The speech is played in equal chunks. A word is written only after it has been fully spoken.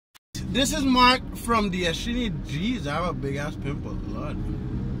This is Mark from Diashini. Jeez, I have a big ass pimple, Lord.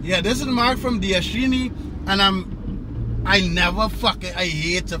 Yeah, this is Mark from Diashini, and I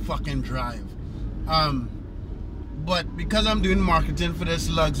hate to fucking drive. But because I'm doing marketing for this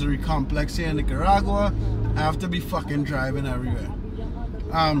luxury complex here in Nicaragua, I have to be fucking driving everywhere.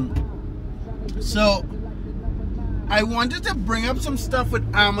 So I wanted to bring up some stuff with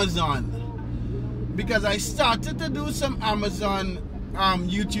Amazon, because I started to do some Amazon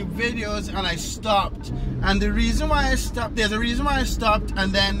YouTube videos and I stopped. And the reason why I stopped, there's a reason why I stopped,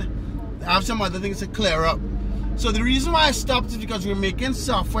 and then I have some other things to clear up. So the reason why I stopped is because we're making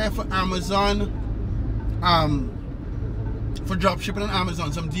software for Amazon, for dropshipping on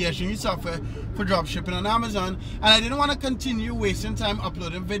Amazon, some Diashini software for dropshipping on Amazon, and I didn't want to continue wasting time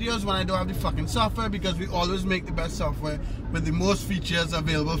uploading videos when I don't have the fucking software, because we always make the best software with the most features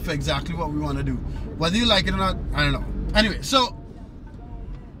available for exactly what we want to do. Whether you like it or not, I don't know. Anyway, so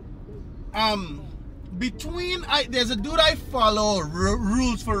there's a dude I follow,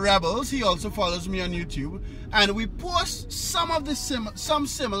 Rules for Rebels. He also follows me on YouTube, and we post some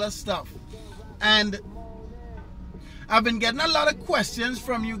similar stuff. And I've been getting a lot of questions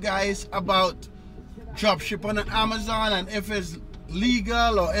from you guys about dropshipping on Amazon, and if it's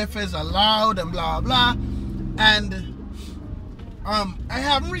legal or if it's allowed and blah blah. And I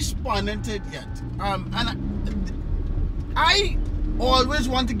haven't responded to it yet. And I always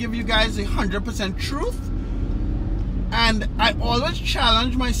want to give you guys 100% truth, and I always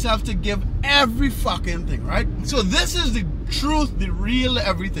challenge myself to give every fucking thing, right? So this is the truth, the real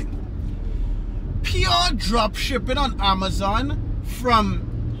everything. Pure drop shipping on Amazon from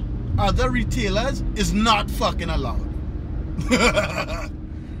other retailers is not fucking allowed.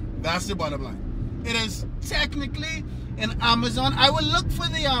 That's the bottom line. It is technically in Amazon. I would look for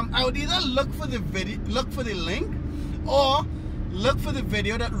the I would either look for the video, look for the link, or look for the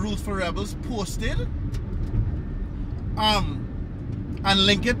video that Rules for Rebels posted, and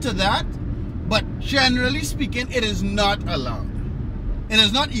link it to that. But generally speaking, it is not allowed. It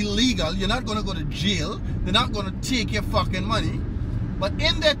is not illegal. You're not going to go to jail. They're not going to take your fucking money. But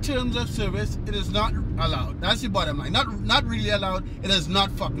in their terms of service, it is not allowed. That's the bottom line. Not really allowed. It is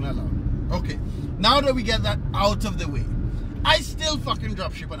not fucking allowed. Okay. Now that we get that out of the way, I still fucking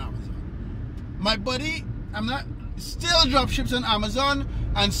dropship on Amazon. My buddy, still dropships on Amazon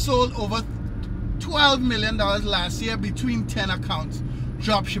and sold over $12 million last year between 10 accounts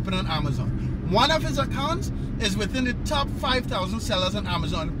dropshipping on Amazon. One of his accounts is within the top 5,000 sellers on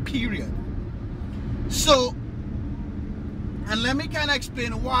Amazon, period. So, and let me kind of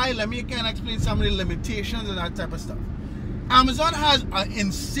explain why. Let me kind of explain some of the limitations and that type of stuff. Amazon has an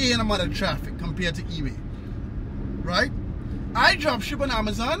insane amount of traffic compared to eBay, right? I dropship on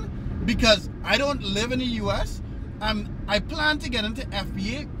Amazon because I don't live in the US. I plan to get into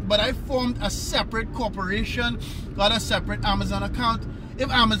FBA, but I formed a separate corporation, got a separate Amazon account. If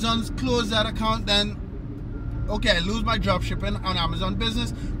Amazon's closed that account, then okay, I lose my dropshipping on Amazon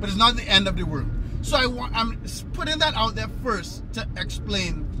business, but it's not the end of the world. So I'm putting that out there first to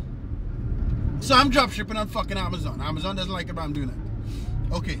explain. So I'm dropshipping on fucking Amazon. Amazon doesn't like it, but I'm doing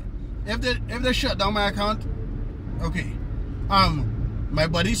it. Okay, if they shut down my account, okay. My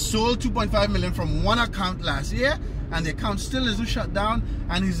buddy sold 2.5 million from one account last year, and the account still isn't shut down,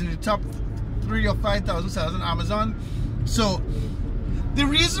 and he's in the top 3,000 or 5,000 sellers on Amazon. So the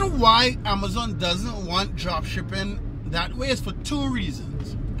reason why Amazon doesn't want dropshipping that way is for two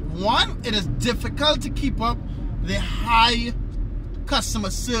reasons. One, it is difficult to keep up the high customer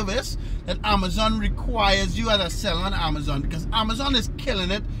service that Amazon requires you as a seller on Amazon, because Amazon is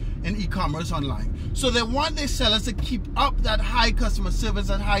killing it in e-commerce online. So they want their sellers to keep up that high customer service,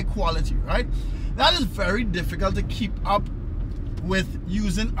 that high quality, right? That is very difficult to keep up with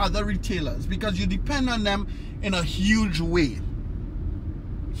using other retailers, because you depend on them in a huge way.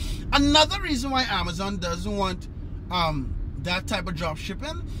 Another reason why Amazon doesn't want that type of drop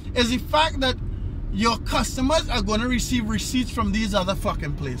shipping is the fact that your customers are going to receive receipts from these other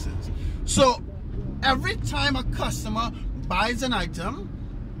fucking places. So every time a customer buys an item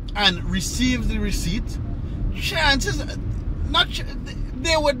and receives the receipt, chances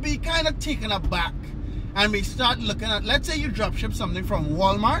they would be kind of taken aback, and we start looking at, let's say you drop ship something from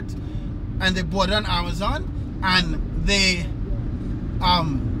Walmart and they bought it on Amazon, and they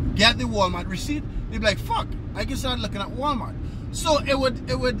get the Walmart receipt, they'd be like, fuck, I can start looking at Walmart. So it would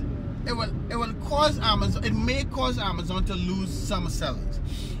cause Amazon, it may cause Amazon to lose some sellers.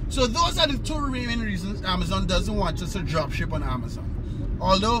 So those are the two main reasons Amazon doesn't want us to drop ship on Amazon.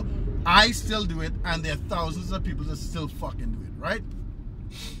 Although I still do it, and there are thousands of people that still fucking do it, right?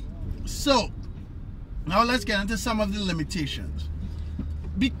 So now let's get into some of the limitations.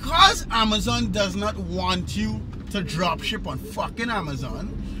 because Amazon does not want you to drop ship on fucking Amazon,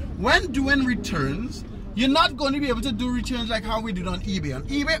 when doing returns, you're not going to be able to do returns like how we do it on eBay. On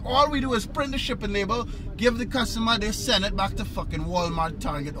eBay, all we do is print the shipping label, give the customer, they send it back to fucking Walmart,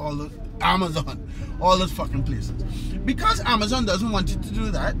 Target, all those, Amazon, all those fucking places. Because Amazon doesn't want you to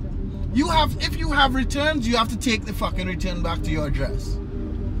do that, if you have returns, you have to take the fucking return back to your address.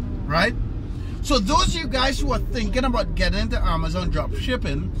 Right? So those of you guys who are thinking about getting into Amazon drop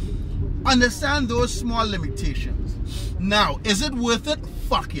shipping, understand those small limitations. Now, is it worth it?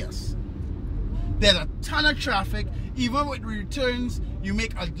 Fuck yes. There's a ton of traffic. Even with returns, you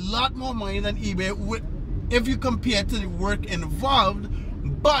make a lot more money than eBay if you compare to the work involved,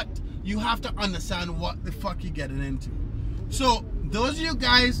 but you have to understand what the fuck you're getting into. So those of you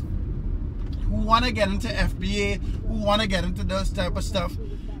guys who want to get into FBA, who want to get into those type of stuff,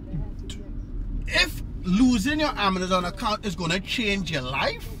 if losing your Amazon account is going to change your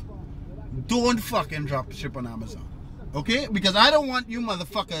life, don't fucking drop ship on Amazon. Okay? Because I don't want you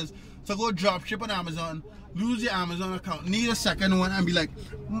motherfuckers to go drop ship on Amazon, lose your Amazon account, need a second one, and be like,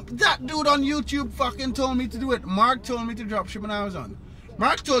 that dude on YouTube fucking told me to do it. Mark told me to drop ship on Amazon.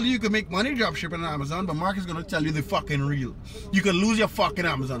 Mark told you could make money drop shipping on Amazon, but Mark is going to tell you the fucking real. You can lose your fucking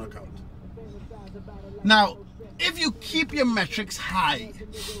Amazon account. Now, if you keep your metrics high,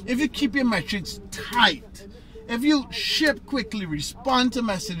 if you keep your metrics tight, if you ship quickly, respond to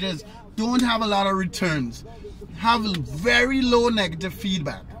messages, don't have a lot of returns, have very low negative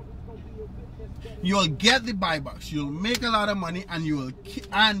feedback, you'll get the buy box, you'll make a lot of money, and you'll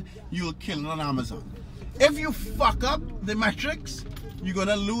kill it on Amazon. If you fuck up the metrics, you're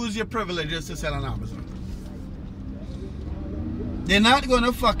gonna lose your privileges to sell on Amazon. They're not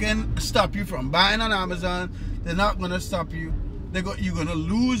gonna fucking stop you from buying on Amazon. They're not gonna stop you. You're gonna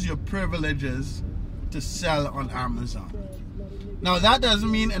lose your privileges to sell on Amazon. Now that doesn't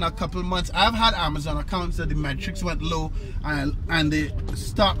mean in a couple months. I've had Amazon accounts that the metrics went low and they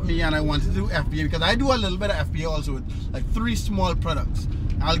stopped me, and I wanted to do FBA because I do a little bit of FBA also with like 3 small products.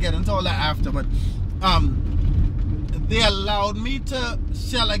 I'll get into all that after, but they allowed me to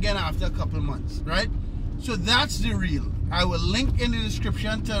sell again after a couple months, right? So that's the real. I will link in the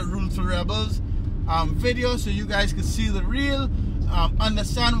description to Rules for Rebels video so you guys can see the real,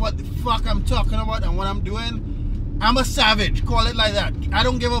 understand what the fuck I'm talking about and what I'm doing. I'm a savage, call it like that. I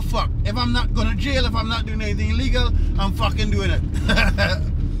don't give a fuck. If I'm not going to jail, if I'm not doing anything illegal, I'm fucking doing it.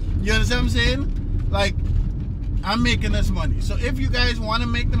 You understand what I'm saying? Like, I'm making this money. So if you guys want to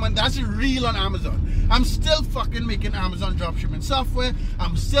make the money, that's real on Amazon. I'm still fucking making Amazon dropshipping software.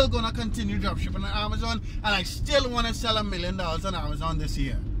 I'm still going to continue dropshipping on Amazon, and I still want to sell $1 million on Amazon this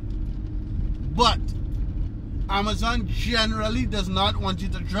year. But Amazon generally does not want you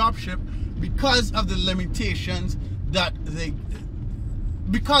to dropship because of the limitations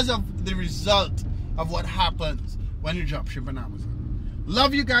because of the result of what happens when you dropship on Amazon.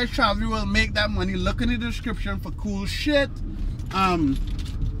 Love you guys. Travel will make that money. Look in the description for cool shit.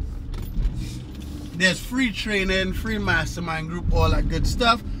 There's free training, free mastermind group, all that good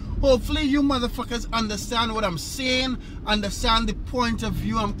stuff. Hopefully you motherfuckers understand what I'm saying, understand the point of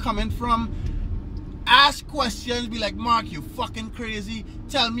view I'm coming from. Ask questions, be like, Mark, you fucking crazy,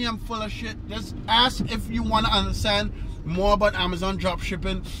 tell me I'm full of shit. Just ask if you want to understand more about Amazon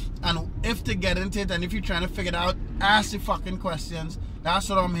dropshipping and if to get into it, and if you're trying to figure it out, ask the fucking questions. That's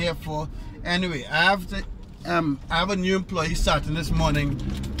what I'm here for. Anyway, I have a new employee starting this morning,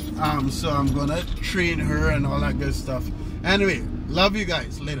 so I'm gonna train her and all that good stuff. Anyway, love you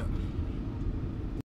guys. Later.